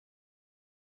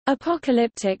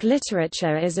Apocalyptic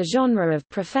literature is a genre of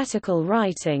prophetical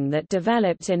writing that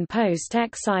developed in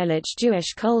post-exilic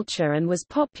Jewish culture and was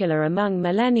popular among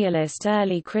millennialist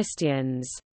early Christians.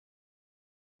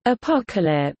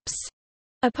 Apocalypse.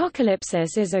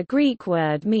 Apocalypsis is a Greek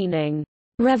word meaning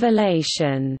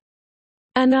revelation,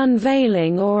 an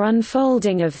unveiling or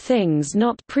unfolding of things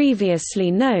not previously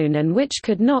known and which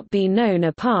could not be known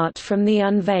apart from the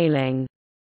unveiling.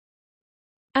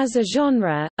 As a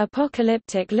genre,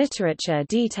 apocalyptic literature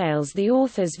details the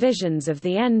author's visions of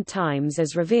the end times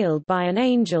as revealed by an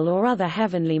angel or other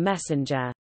heavenly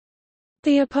messenger.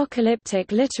 The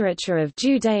apocalyptic literature of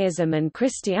Judaism and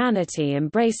Christianity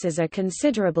embraces a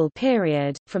considerable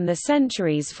period, from the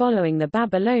centuries following the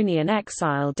Babylonian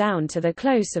exile down to the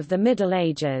close of the Middle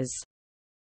Ages.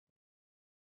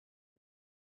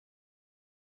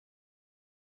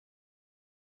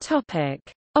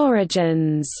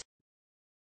 Origins.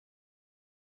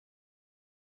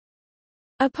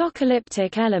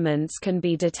 Apocalyptic elements can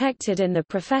be detected in the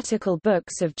prophetical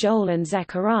books of Joel and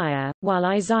Zechariah, while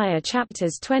Isaiah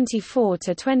chapters 24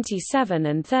 to 27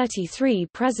 and 33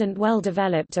 present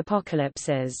well-developed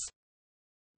apocalypses.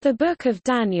 The Book of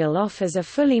Daniel offers a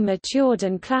fully matured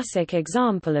and classic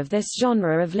example of this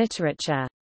genre of literature.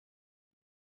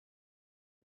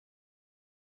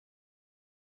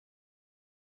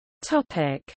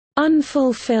 Topic: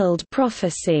 Unfulfilled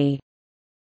prophecy.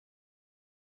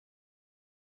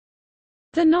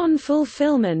 The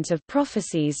non-fulfillment of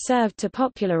prophecies served to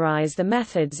popularize the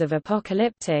methods of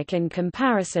apocalyptic in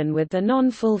comparison with the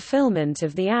non-fulfillment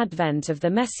of the advent of the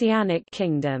Messianic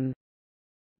kingdom.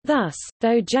 Thus,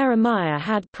 though Jeremiah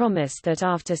had promised that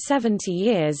after 70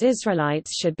 years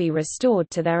Israelites should be restored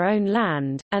to their own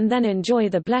land, and then enjoy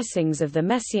the blessings of the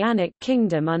Messianic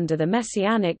kingdom under the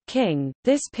Messianic king,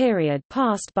 this period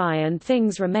passed by and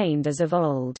things remained as of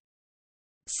old.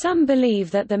 Some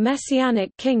believe that the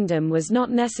Messianic kingdom was not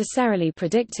necessarily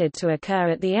predicted to occur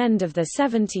at the end of the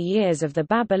 70 years of the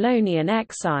Babylonian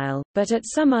exile, but at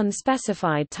some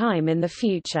unspecified time in the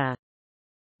future.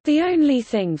 The only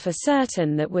thing for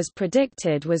certain that was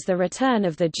predicted was the return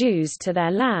of the Jews to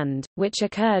their land, which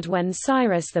occurred when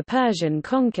Cyrus the Persian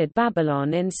conquered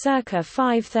Babylon in circa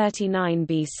 539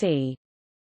 BC.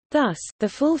 Thus, the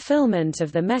fulfillment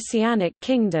of the Messianic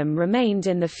kingdom remained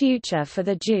in the future for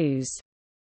the Jews.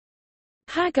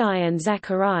 Haggai and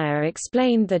Zechariah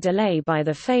explained the delay by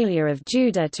the failure of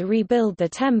Judah to rebuild the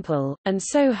temple, and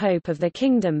so hope of the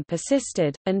kingdom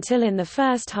persisted, until in the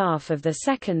first half of the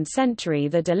 2nd century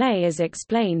the delay is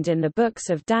explained in the books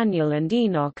of Daniel and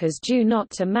Enoch as due not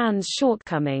to man's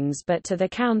shortcomings but to the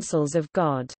counsels of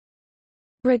God.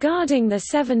 Regarding the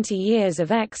 70 years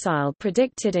of exile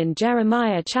predicted in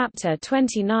Jeremiah chapter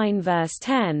 29 verse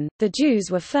 10, the Jews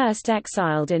were first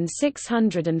exiled in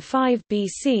 605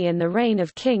 BC in the reign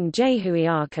of King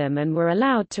Jehoiakim and were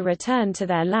allowed to return to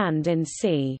their land in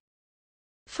c.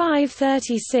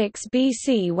 536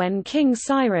 BC when King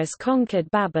Cyrus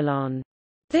conquered Babylon.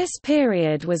 This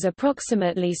period was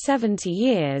approximately 70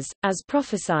 years, as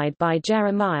prophesied by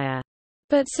Jeremiah.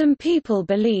 But some people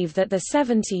believe that the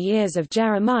 70 years of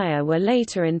Jeremiah were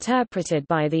later interpreted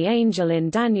by the angel in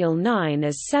Daniel 9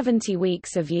 as 70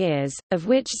 weeks of years, of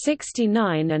which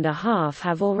 69 and a half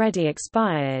have already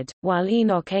expired, while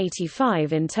Enoch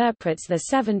 85 interprets the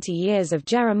 70 years of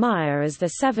Jeremiah as the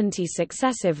 70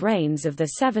 successive reigns of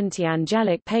the 70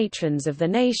 angelic patrons of the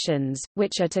nations,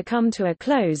 which are to come to a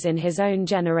close in his own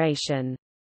generation.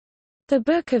 The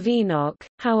Book of Enoch,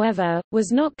 however,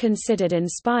 was not considered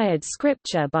inspired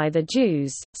scripture by the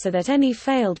Jews, so that any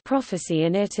failed prophecy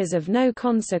in it is of no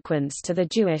consequence to the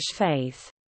Jewish faith.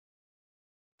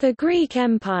 The Greek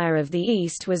Empire of the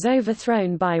East was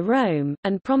overthrown by Rome,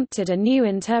 and prompted a new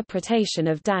interpretation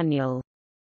of Daniel.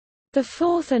 The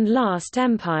fourth and last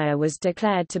empire was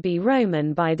declared to be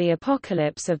Roman by the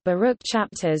Apocalypse of Baruch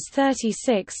chapters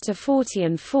 36 to 40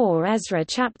 and 4 Ezra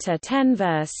chapter 10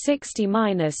 verse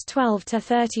 60-12 to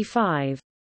 35.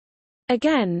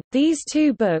 Again, these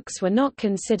two books were not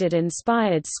considered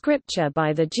inspired scripture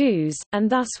by the Jews, and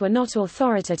thus were not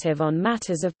authoritative on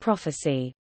matters of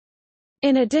prophecy.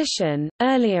 In addition,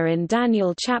 earlier in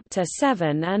Daniel chapter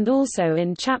 7 and also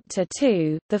in chapter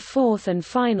 2, the fourth and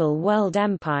final world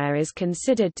empire is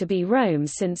considered to be Rome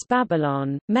since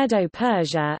Babylon,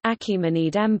 Medo-Persia,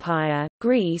 Achaemenid Empire,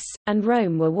 Greece, and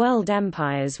Rome were world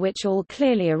empires which all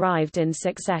clearly arrived in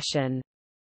succession.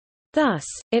 Thus,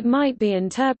 it might be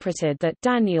interpreted that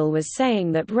Daniel was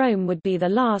saying that Rome would be the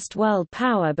last world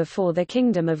power before the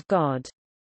kingdom of God.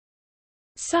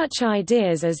 Such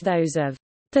ideas as those of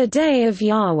the day of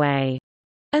Yahweh,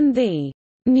 and the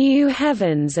new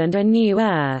heavens and a new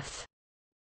earth,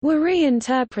 were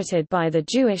reinterpreted by the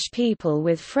Jewish people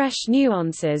with fresh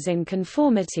nuances in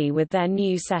conformity with their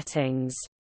new settings.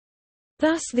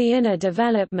 Thus the inner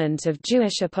development of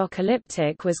Jewish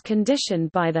apocalyptic was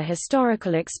conditioned by the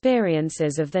historical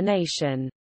experiences of the nation.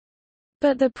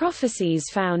 But the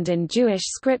prophecies found in Jewish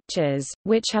scriptures,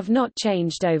 which have not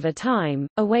changed over time,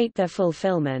 await their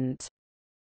fulfillment.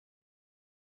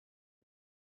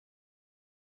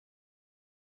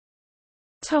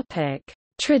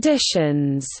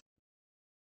 Traditions.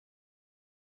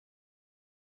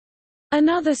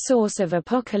 Another source of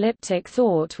apocalyptic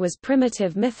thought was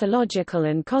primitive mythological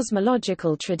and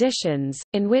cosmological traditions,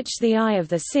 in which the eye of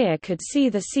the seer could see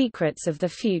the secrets of the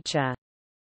future.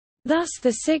 Thus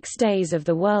the 6 days of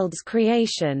the world's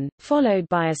creation, followed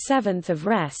by a seventh of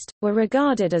rest, were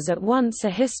regarded as at once a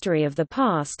history of the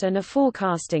past and a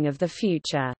forecasting of the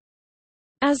future.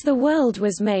 As the world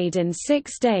was made in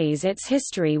 6 days, its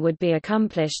history would be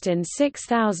accomplished in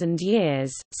 6,000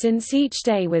 years, since each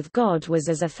day with God was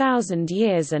as 1,000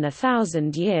 years and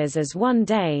 1,000 years as 1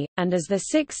 day, and as the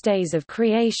 6 days of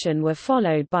creation were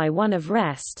followed by one of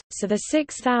rest, so the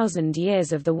 6,000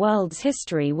 years of the world's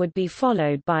history would be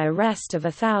followed by a rest of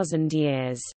 1,000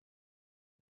 years.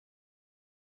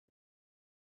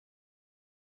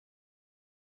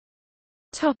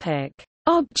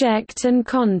 Object and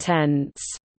contents.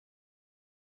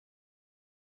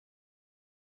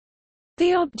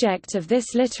 The object of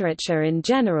this literature in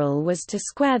general was to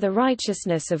square the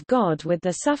righteousness of God with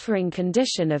the suffering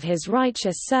condition of his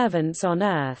righteous servants on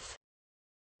earth.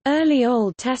 Early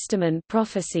Old Testament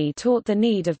prophecy taught the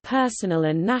need of personal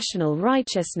and national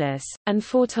righteousness, and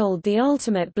foretold the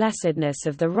ultimate blessedness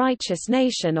of the righteous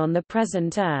nation on the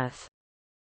present earth.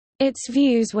 Its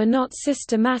views were not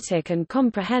systematic and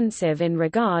comprehensive in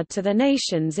regard to the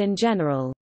nations in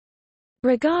general.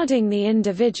 Regarding the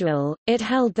individual, it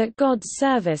held that God's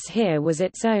service here was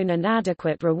its own and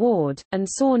adequate reward, and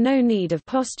saw no need of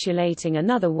postulating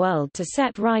another world to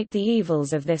set right the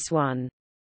evils of this one.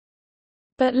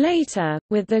 But later,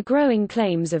 with the growing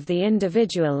claims of the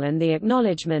individual and the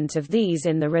acknowledgement of these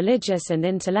in the religious and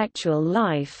intellectual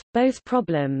life, both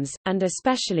problems, and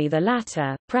especially the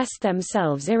latter, pressed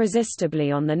themselves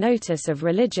irresistibly on the notice of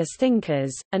religious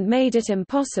thinkers, and made it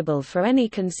impossible for any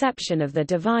conception of the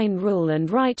divine rule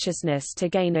and righteousness to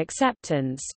gain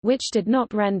acceptance, which did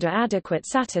not render adequate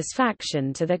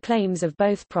satisfaction to the claims of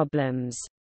both problems.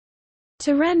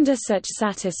 To render such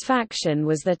satisfaction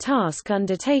was the task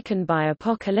undertaken by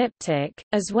apocalyptic,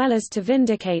 as well as to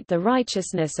vindicate the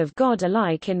righteousness of God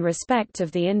alike in respect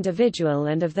of the individual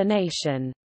and of the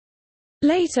nation.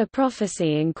 Later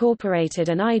prophecy incorporated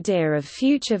an idea of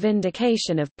future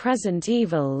vindication of present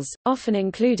evils, often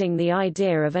including the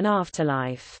idea of an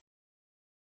afterlife.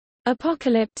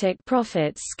 Apocalyptic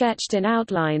prophets sketched in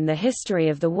outline the history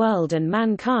of the world and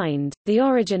mankind, the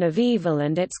origin of evil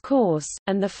and its course,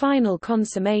 and the final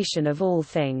consummation of all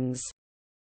things.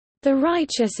 The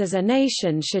righteous as a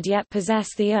nation should yet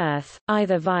possess the earth,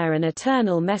 either via an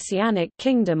eternal messianic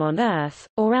kingdom on earth,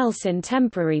 or else in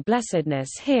temporary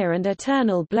blessedness here and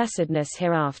eternal blessedness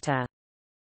hereafter.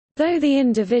 Though the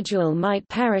individual might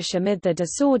perish amid the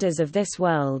disorders of this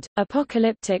world,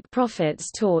 apocalyptic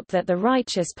prophets taught that the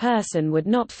righteous person would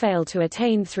not fail to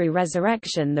attain through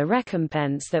resurrection the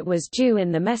recompense that was due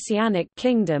in the messianic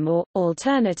kingdom or,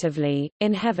 alternatively,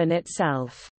 in heaven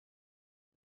itself.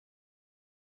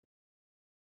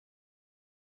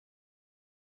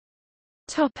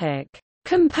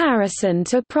 Comparison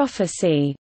to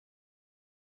prophecy.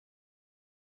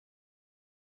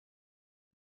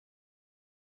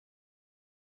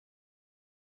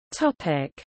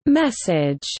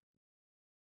 Message.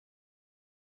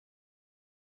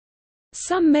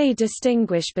 Some may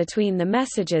distinguish between the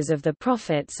messages of the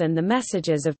prophets and the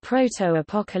messages of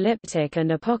proto-apocalyptic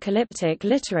and apocalyptic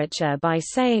literature by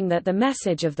saying that the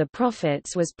message of the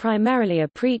prophets was primarily a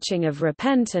preaching of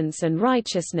repentance and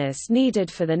righteousness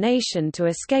needed for the nation to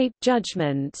escape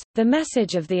judgment. The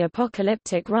message of the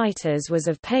apocalyptic writers was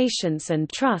of patience and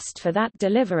trust for that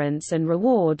deliverance and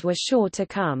reward were sure to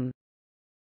come.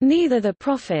 Neither the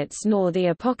prophets nor the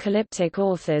apocalyptic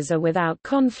authors are without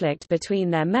conflict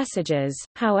between their messages,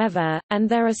 however, and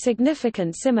there are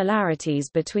significant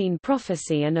similarities between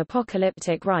prophecy and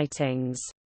apocalyptic writings.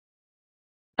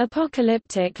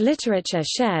 Apocalyptic literature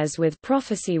shares with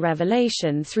prophecy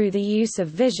revelation through the use of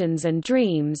visions and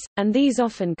dreams, and these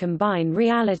often combine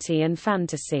reality and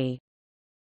fantasy.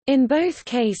 In both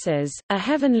cases, a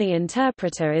heavenly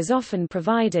interpreter is often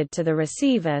provided to the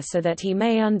receiver so that he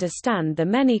may understand the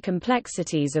many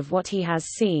complexities of what he has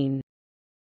seen.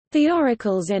 The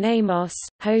oracles in Amos,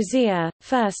 Hosea,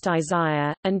 1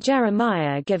 Isaiah, and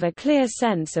Jeremiah give a clear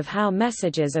sense of how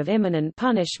messages of imminent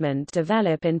punishment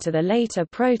develop into the later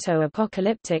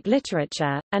proto-apocalyptic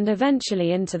literature, and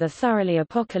eventually into the thoroughly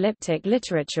apocalyptic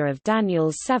literature of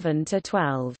Daniel's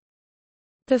 7–12.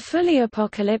 The fully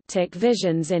apocalyptic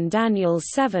visions in Daniel's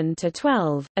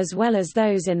 7–12, as well as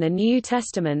those in the New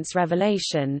Testament's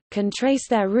Revelation, can trace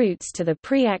their roots to the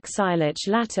pre-exilic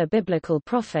latter biblical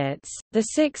prophets,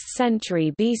 the 6th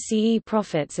century BCE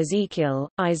prophets Ezekiel,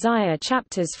 Isaiah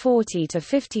chapters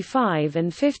 40–55 and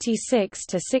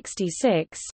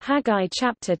 56–66, Haggai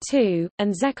chapter 2,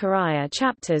 and Zechariah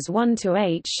chapters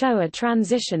 1–8 show a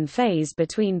transition phase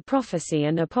between prophecy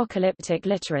and apocalyptic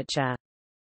literature.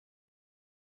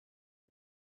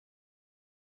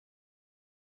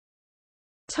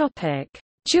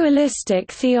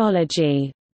 Dualistic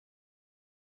theology.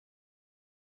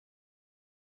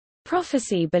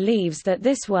 Prophecy believes that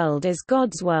this world is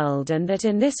God's world and that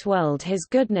in this world His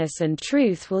goodness and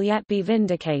truth will yet be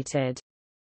vindicated.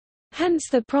 Hence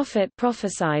the prophet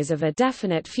prophesies of a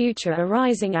definite future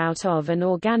arising out of and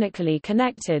organically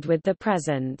connected with the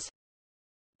present.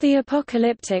 The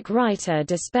apocalyptic writer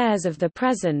despairs of the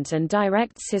present and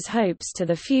directs his hopes to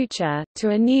the future, to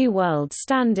a new world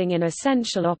standing in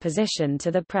essential opposition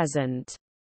to the present.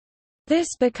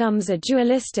 This becomes a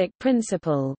dualistic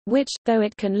principle, which, though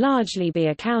it can largely be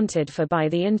accounted for by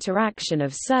the interaction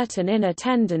of certain inner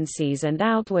tendencies and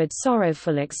outward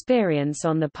sorrowful experience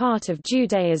on the part of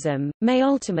Judaism, may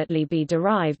ultimately be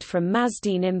derived from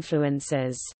Mazdine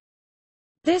influences.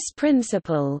 This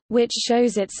principle, which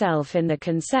shows itself in the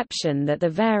conception that the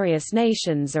various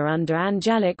nations are under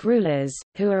angelic rulers,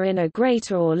 who are in a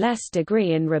greater or less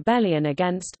degree in rebellion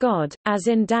against God, as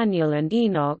in Daniel and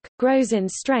Enoch, grows in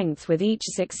strength with each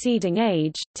succeeding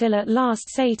age, till at last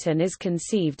Satan is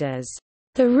conceived as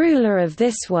the ruler of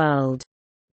this world,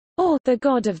 or the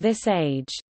god of this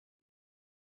age.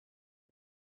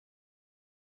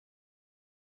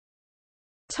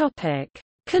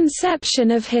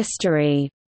 Conception of history.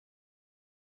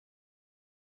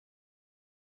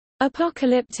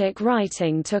 Apocalyptic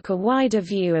writing took a wider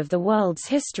view of the world's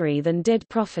history than did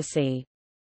prophecy.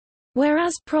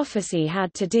 Whereas prophecy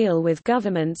had to deal with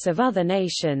governments of other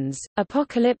nations,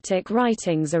 apocalyptic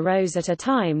writings arose at a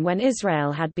time when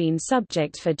Israel had been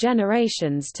subject for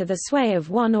generations to the sway of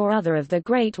one or other of the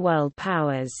great world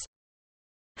powers.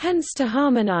 Hence, to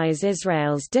harmonize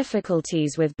Israel's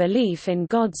difficulties with belief in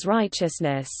God's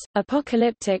righteousness,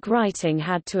 apocalyptic writing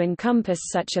had to encompass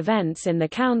such events in the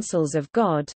counsels of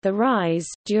God, the rise,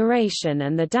 duration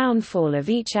and the downfall of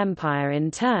each empire in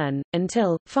turn,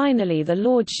 until, finally the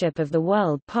lordship of the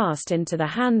world passed into the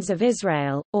hands of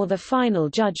Israel, or the final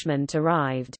judgment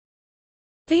arrived.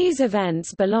 These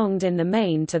events belonged in the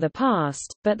main to the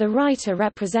past, but the writer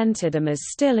represented them as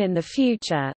still in the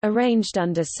future, arranged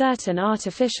under certain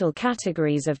artificial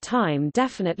categories of time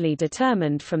definitely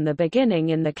determined from the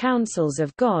beginning in the counsels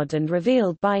of God and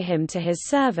revealed by Him to His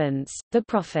servants, the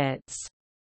prophets.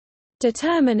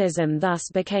 Determinism thus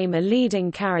became a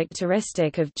leading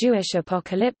characteristic of Jewish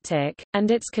apocalyptic,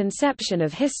 and its conception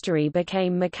of history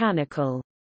became mechanical.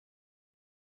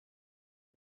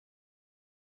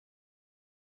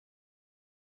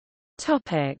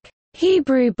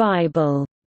 Hebrew Bible.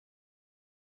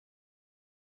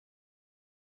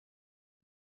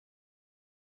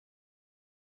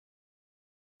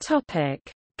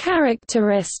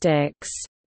 Characteristics.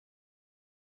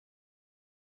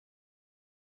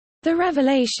 The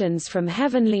revelations from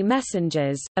heavenly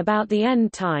messengers, about the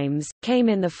end times, came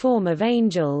in the form of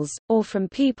angels, or from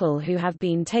people who have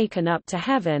been taken up to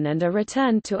heaven and are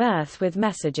returned to earth with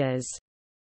messages.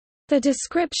 The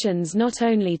descriptions not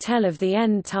only tell of the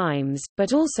end times,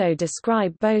 but also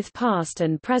describe both past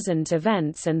and present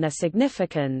events and their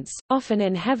significance, often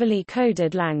in heavily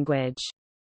coded language.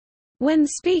 When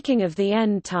speaking of the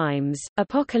end times,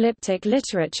 apocalyptic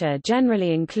literature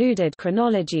generally included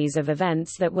chronologies of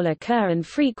events that will occur and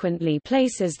frequently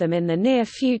places them in the near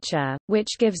future,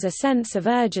 which gives a sense of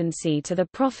urgency to the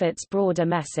prophet's broader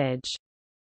message.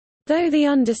 Though the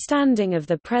understanding of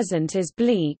the present is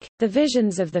bleak, the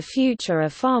visions of the future are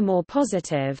far more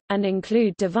positive, and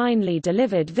include divinely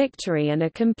delivered victory and a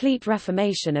complete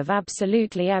reformation of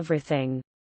absolutely everything.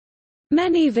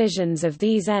 Many visions of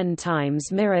these end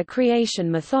times mirror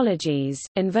creation mythologies,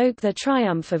 invoke the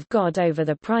triumph of God over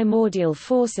the primordial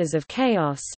forces of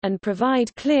chaos, and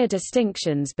provide clear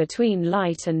distinctions between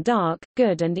light and dark,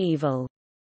 good and evil.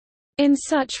 In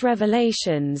such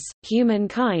revelations,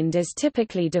 humankind is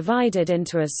typically divided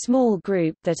into a small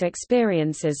group that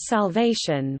experiences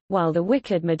salvation, while the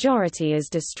wicked majority is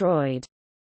destroyed.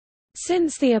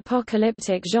 Since the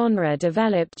apocalyptic genre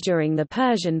developed during the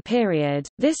Persian period,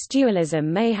 this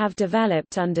dualism may have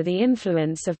developed under the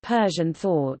influence of Persian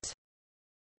thought.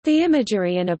 The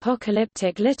imagery in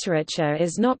apocalyptic literature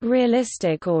is not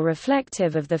realistic or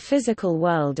reflective of the physical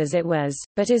world as it was,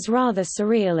 but is rather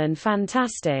surreal and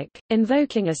fantastic,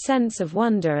 invoking a sense of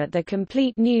wonder at the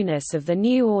complete newness of the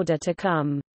new order to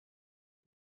come.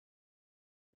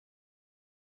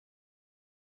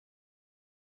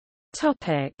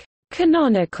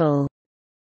 Canonical.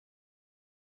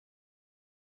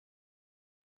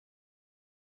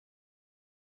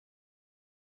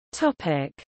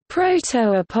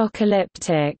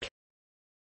 Proto-apocalyptic.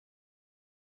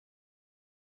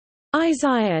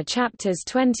 Isaiah chapters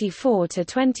 24 to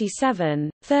 27,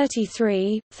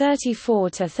 33, 34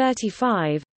 to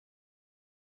 35.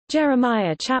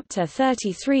 Jeremiah chapter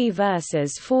 33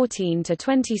 verses 14 to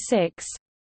 26.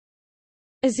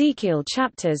 Ezekiel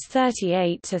chapters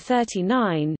 38 to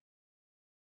 39.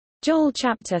 Joel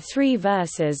chapter 3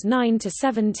 verses 9 to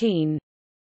 17.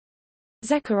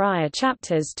 Zechariah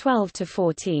chapters 12 to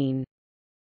 14.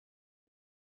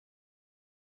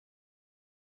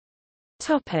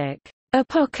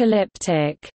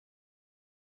 Apocalyptic.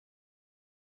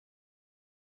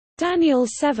 Daniel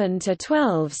 7 to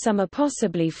 12. Some are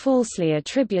possibly falsely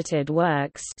attributed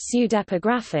works,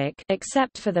 pseudepigraphic,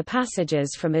 except for the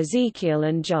passages from Ezekiel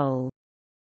and Joel.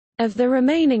 Of the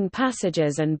remaining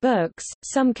passages and books,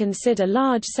 some consider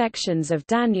large sections of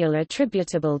Daniel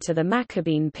attributable to the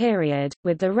Maccabean period,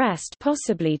 with the rest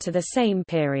possibly to the same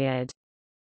period.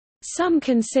 Some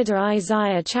consider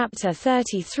Isaiah chapter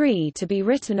 33 to be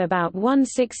written about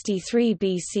 163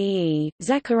 BCE,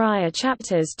 Zechariah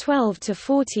chapters 12 to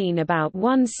 14 about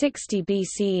 160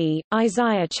 BCE,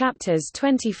 Isaiah chapters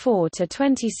 24 to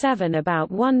 27 about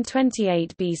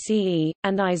 128 BCE,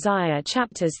 and Isaiah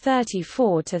chapters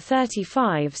 34 to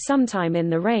 35 sometime in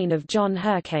the reign of John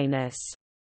Hyrcanus.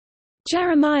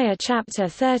 Jeremiah chapter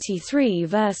 33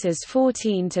 verses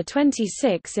 14 to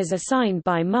 26 is assigned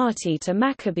by Marty to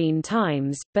Maccabean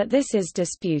times, but this is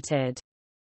disputed.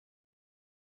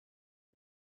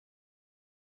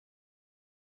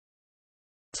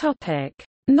 Topic: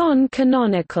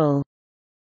 Non-canonical.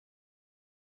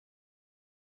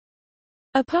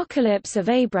 Apocalypse of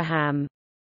Abraham,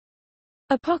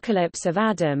 Apocalypse of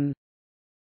Adam,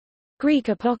 Greek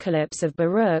Apocalypse of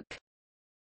Baruch,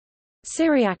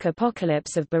 Syriac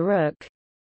Apocalypse of Baruch,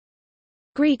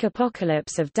 Greek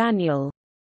Apocalypse of Daniel,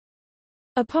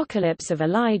 Apocalypse of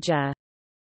Elijah,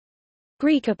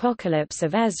 Greek Apocalypse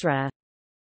of Ezra,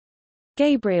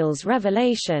 Gabriel's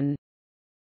Revelation,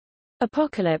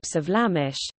 Apocalypse of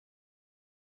Lamish,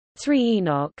 3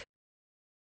 Enoch,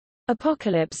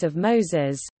 Apocalypse of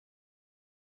Moses,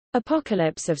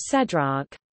 Apocalypse of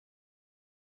Cedrach,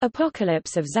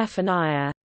 Apocalypse of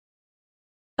Zephaniah,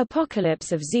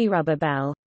 Apocalypse of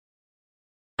Zerubbabel,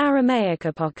 Aramaic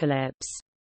Apocalypse.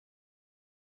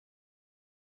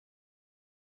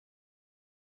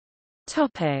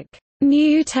 Topic: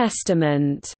 New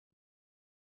Testament.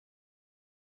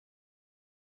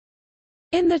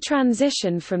 In the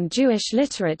transition from Jewish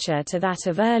literature to that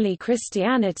of early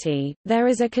Christianity, there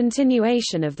is a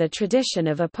continuation of the tradition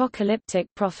of apocalyptic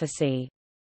prophecy.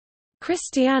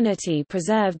 Christianity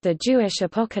preserved the Jewish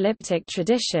apocalyptic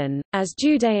tradition, as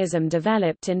Judaism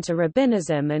developed into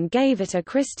rabbinism and gave it a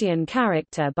Christian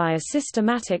character by a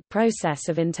systematic process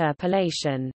of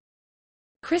interpolation.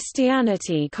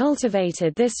 Christianity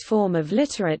cultivated this form of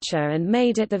literature and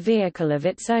made it the vehicle of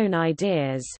its own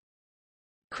ideas.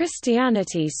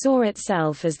 Christianity saw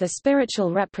itself as the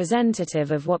spiritual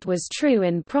representative of what was true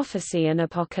in prophecy and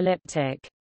apocalyptic.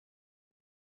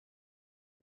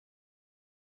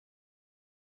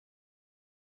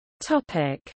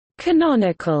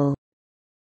 Canonical.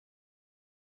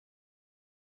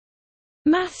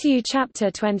 Matthew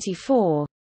chapter 24,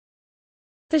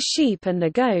 the sheep and the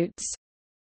goats,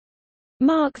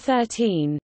 Mark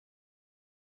 13,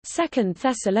 2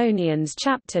 Thessalonians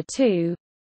chapter 2,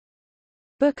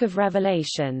 Book of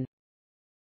Revelation.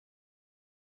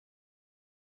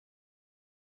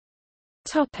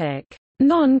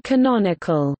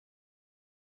 Non-canonical.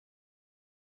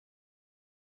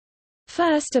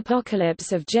 First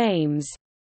Apocalypse of James,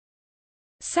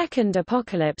 Second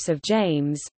Apocalypse of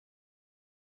James,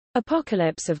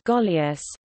 Apocalypse of Goliath,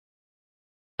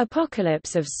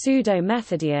 Apocalypse of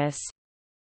Pseudo-Methodius,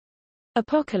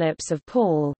 Apocalypse of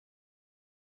Paul,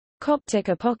 Coptic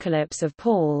Apocalypse of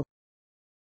Paul,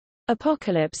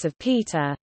 Apocalypse of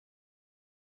Peter,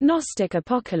 Gnostic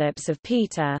Apocalypse of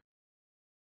Peter,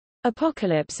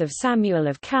 Apocalypse of Samuel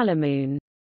of Calamoon,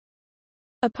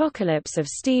 Apocalypse of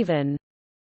Stephen,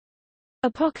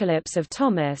 Apocalypse of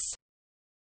Thomas,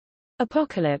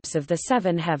 Apocalypse of the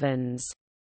Seven Heavens.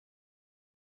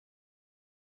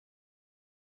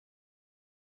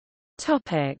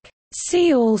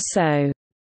 See also: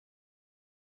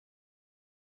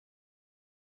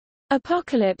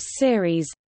 Apocalypse series,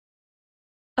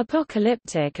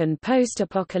 Apocalyptic and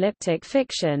post-apocalyptic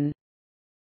fiction,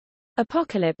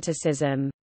 Apocalypticism,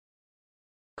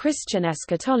 Christian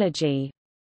eschatology,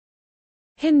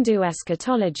 Hindu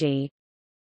eschatology,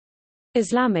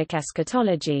 Islamic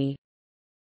eschatology,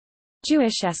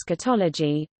 Jewish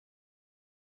eschatology,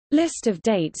 List of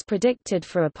dates predicted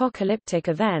for apocalyptic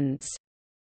events,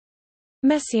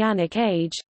 Messianic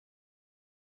Age,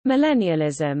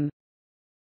 Millennialism,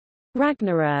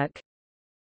 Ragnarök,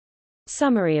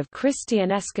 Summary of Christian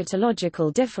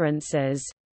eschatological differences.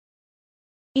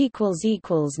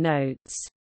 Notes